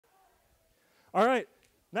All right,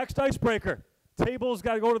 next icebreaker. Tables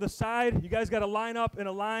got to go to the side. You guys got to line up in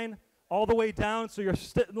a line all the way down so you're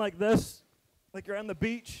sitting like this, like you're on the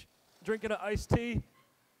beach drinking an iced tea,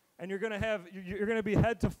 and you're going to be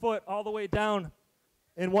head to foot all the way down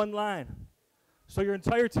in one line. So your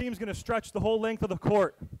entire team's going to stretch the whole length of the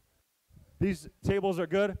court. These tables are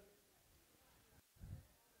good.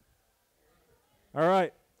 All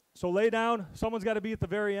right, so lay down. Someone's got to be at the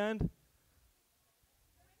very end.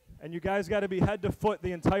 And you guys got to be head to foot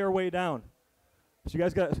the entire way down. So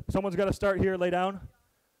someone's got to start here, lay down.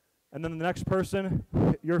 And then the next person,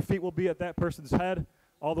 your feet will be at that person's head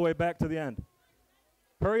all the way back to the end.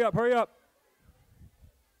 Hurry up, hurry up.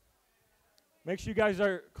 Make sure you guys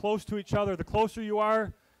are close to each other. The closer you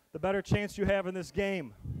are, the better chance you have in this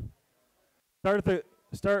game.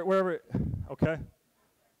 Start wherever, okay.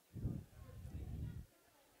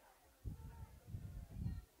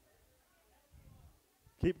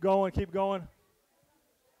 Keep going, keep going.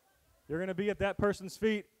 You're going to be at that person's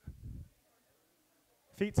feet.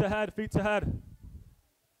 Feet ahead, feet ahead.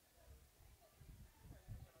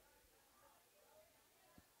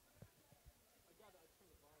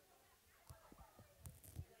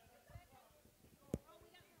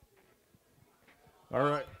 All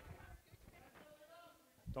right.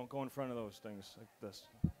 Don't go in front of those things like this.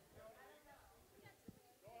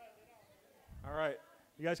 All right.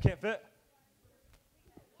 You guys can't fit?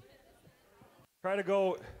 Try to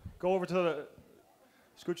go over to the,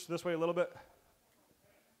 scooch this way a little bit.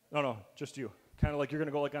 No, just you. Kind of like you're going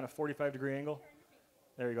to go like on a 45-degree angle.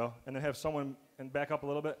 There you go. And then have someone, and back up a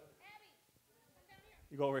little bit.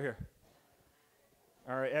 You go over here.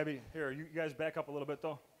 All right, Abby, here, you guys back up a little bit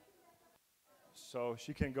though. So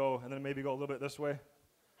she can go, and then maybe go a little bit this way.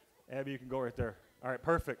 Abby, you can go right there. All right,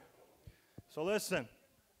 perfect. So listen,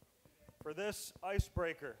 for this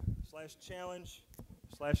icebreaker / challenge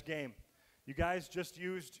 / game, you guys just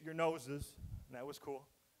used your noses, and that was cool.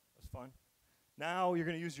 That was fun. Now you're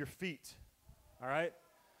going to use your feet, all right?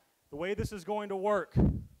 The way this is going to work,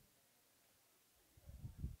 and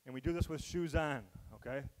we do this with shoes on,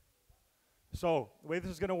 okay? So the way this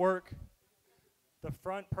is going to work, the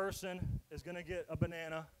front person is going to get a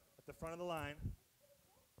banana at the front of the line,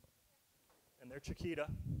 and they're Chiquita,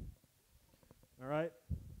 all right?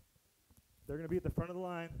 They're going to be at the front of the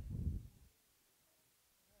line.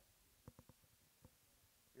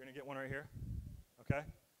 You're going to get one right here, okay?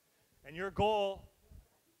 And your goal,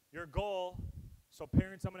 so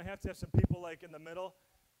parents, I'm going to have some people like in the middle,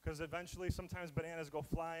 because eventually sometimes bananas go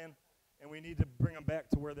flying, and we need to bring them back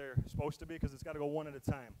to where they're supposed to be, because it's got to go one at a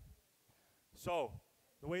time. So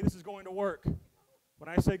the way this is going to work, when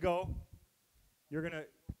I say go, you're going to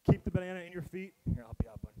keep the banana in your feet. Here, I'll help you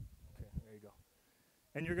out, bud. Okay, there you go.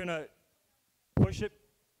 And you're going to push it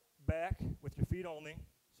back with your feet only,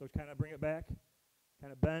 so kind of bring it back,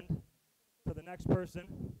 kind of bend to the next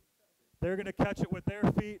person. They're going to catch it with their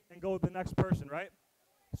feet and go with the next person, right?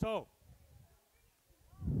 So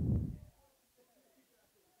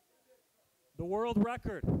the world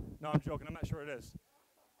record. No, I'm joking. I'm not sure it is.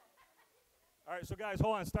 All right, so guys,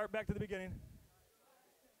 hold on. Start back to the beginning.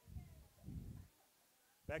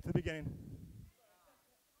 Back to the beginning.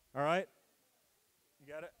 All right?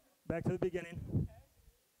 You got it? Back to the beginning.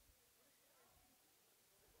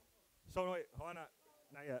 So, no, wait, hold on.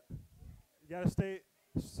 Not yet. You got to stay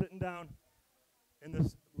sitting down in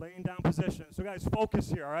this laying down position. So, guys, focus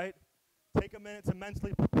here, all right? Take a minute to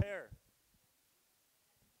mentally prepare.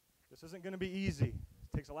 This isn't going to be easy.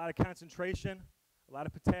 It takes a lot of concentration, a lot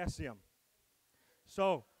of potassium.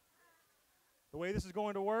 So, the way this is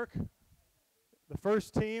going to work, the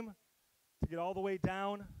first team to get all the way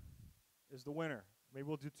down is the winner. Maybe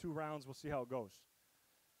we'll do 2 rounds. We'll see how it goes.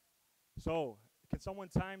 So, can someone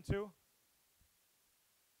time too?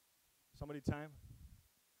 Somebody time?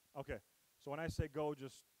 Okay. So when I say go,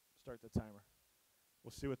 just start the timer.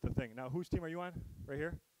 We'll see what the thing. Now, whose team are you on? Right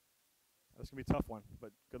here? This is going to be a tough one,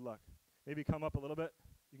 but good luck. Maybe come up a little bit.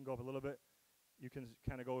 You can go up a little bit. You can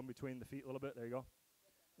kind of go in between the feet a little bit. There you go.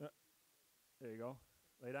 There you go.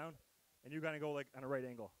 Lay down. And you're going to go like on a right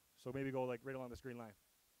angle. So maybe go like right along this green line.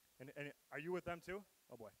 And are you with them too?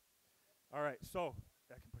 Oh, boy. All right. So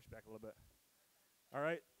I can push back a little bit. All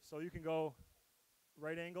right. So you can go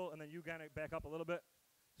right angle, and then you kind of back up a little bit.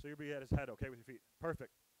 So you'll be at his head, okay, with your feet.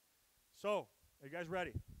 Perfect. So are you guys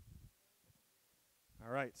ready?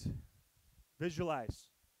 All right.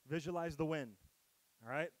 Visualize. Visualize the win.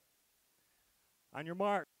 All right? On your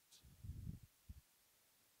marks.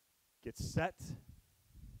 Get set.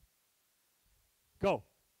 Go.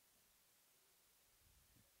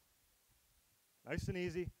 Nice and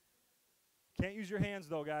easy. Can't use your hands,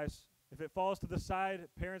 though, guys. If it falls to the side,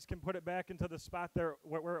 parents can put it back into the spot there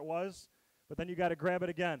where it was, but then you got to grab it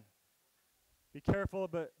again. Be careful,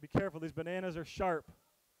 but be careful. These bananas are sharp.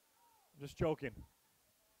 I'm just joking.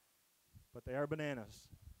 But they are bananas.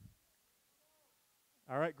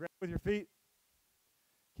 All right, grab with your feet.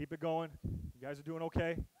 Keep it going. You guys are doing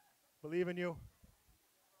okay. Believe in you.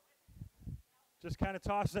 Just kind of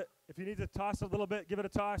toss it. If you need to toss it a little bit, give it a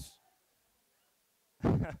toss.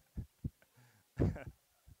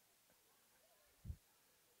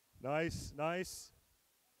 Nice, nice.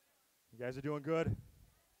 You guys are doing good.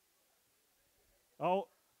 Oh,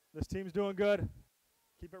 this team's doing good.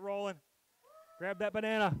 Keep it rolling. Grab that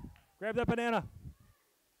banana. Grab that banana.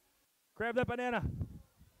 Grab that banana.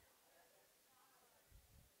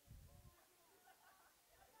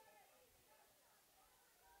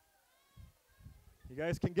 You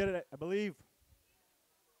guys can get it, I believe.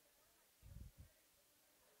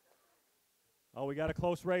 Oh, we got a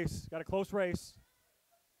close race. Got a close race.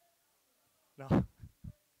 No.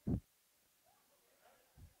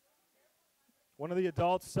 One of the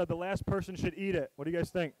adults said the last person should eat it. What do you guys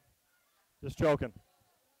think? Just joking.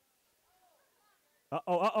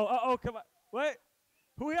 Uh-oh, come on. Wait.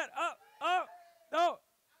 Who got no.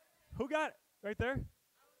 Who got it? Right there?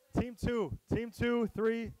 Team 2. Team 2,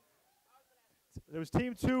 3. It was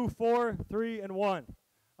team 2, 4, 3, and 1.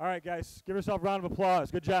 All right, guys. Give yourself a round of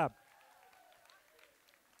applause. Good job.